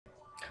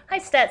Hi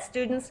stat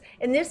students,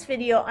 in this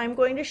video I'm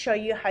going to show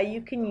you how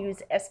you can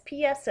use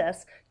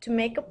SPSS to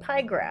make a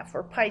pie graph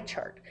or pie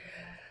chart.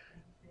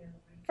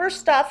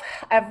 First off,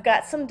 I've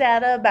got some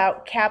data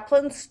about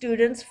Kaplan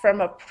students from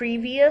a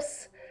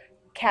previous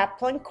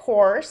Kaplan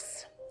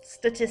course,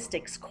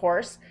 statistics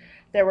course.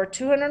 There were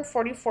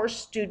 244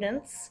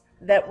 students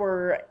that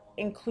were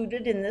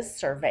included in this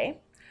survey.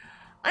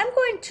 I'm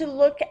going to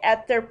look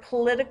at their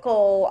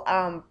political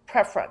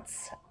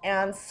preference,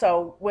 and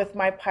so with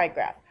my pie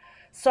graph.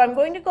 So I'm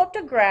going to go up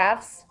to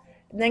graphs,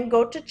 and then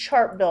go to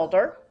chart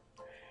builder,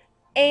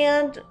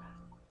 and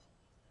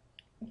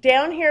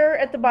down here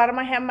at the bottom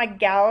I have my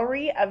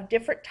gallery of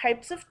different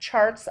types of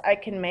charts I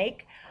can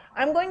make.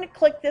 I'm going to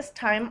click this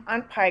time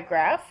on pie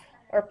graph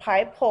or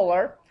pie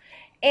polar,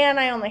 and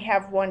I only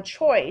have one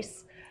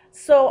choice.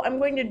 So I'm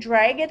going to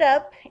drag it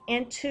up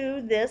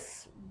into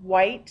this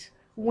white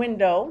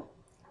window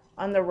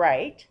on the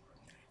right,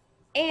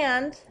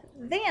 and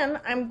then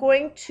I'm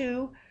going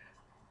to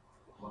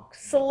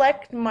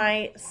select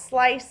my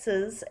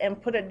slices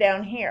and put it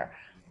down here.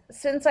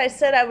 Since I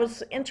said I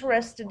was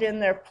interested in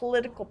their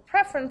political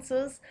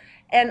preferences,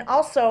 and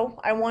also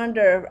I wanted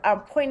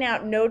to point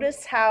out,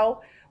 notice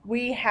how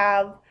we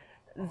have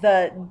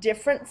the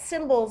different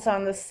symbols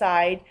on the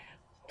side.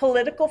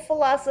 Political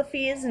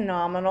philosophy is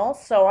nominal,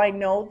 so I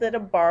know that a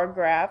bar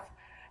graph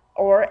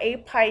or a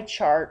pie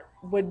chart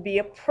would be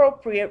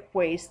appropriate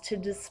ways to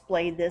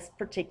display this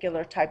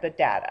particular type of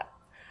data.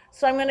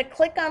 So I'm going to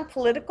click on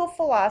political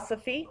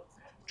philosophy,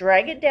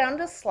 drag it down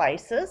to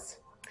slices,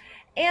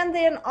 and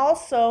then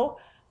also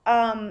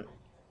I'm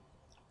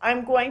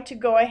going to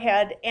go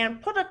ahead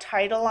and put a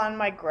title on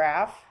my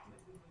graph.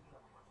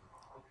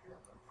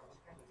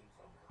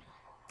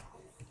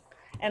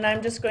 And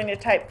I'm just going to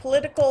type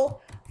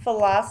political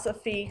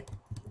philosophy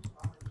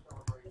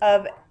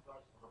of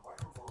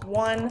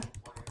one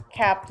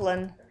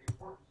Kaplan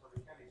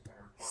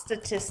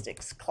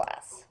statistics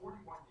class.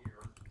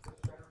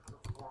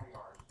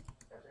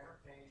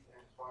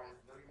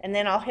 And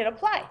then I'll hit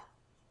apply.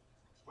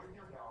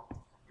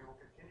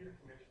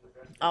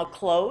 I'll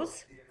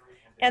close,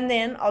 and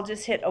then I'll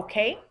just hit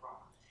OK.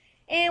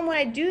 And when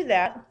I do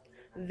that,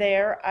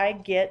 there I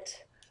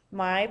get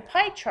my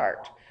pie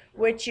chart,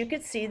 which you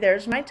could see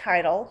there's my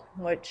title,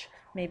 which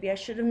maybe I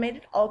should have made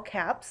it all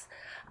caps.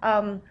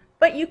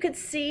 But you could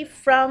see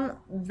from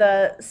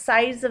the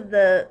size of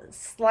the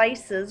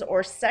slices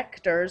or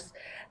sectors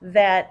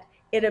that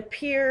it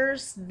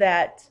appears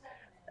that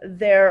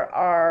there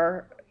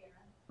are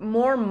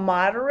more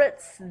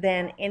moderates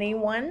than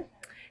anyone.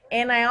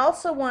 And I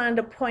also wanted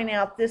to point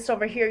out this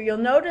over here. You'll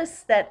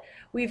notice that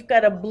we've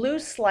got a blue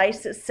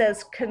slice that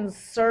says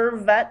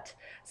conservat.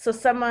 So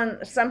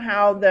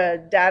somehow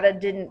the data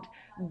didn't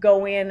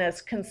go in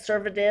as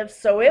conservative,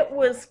 so it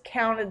was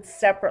counted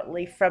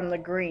separately from the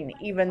green,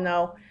 even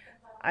though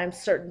I'm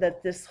certain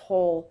that this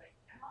whole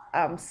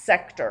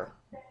sector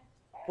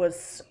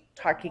was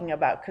talking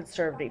about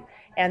conservative.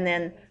 And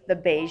then the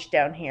beige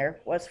down here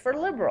was for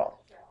liberal.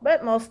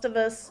 But most of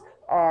us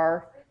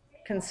are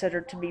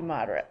considered to be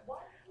moderate.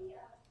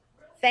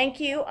 Thank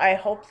you. I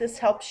hope this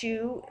helps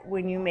you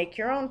when you make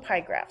your own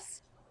pie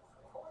graphs.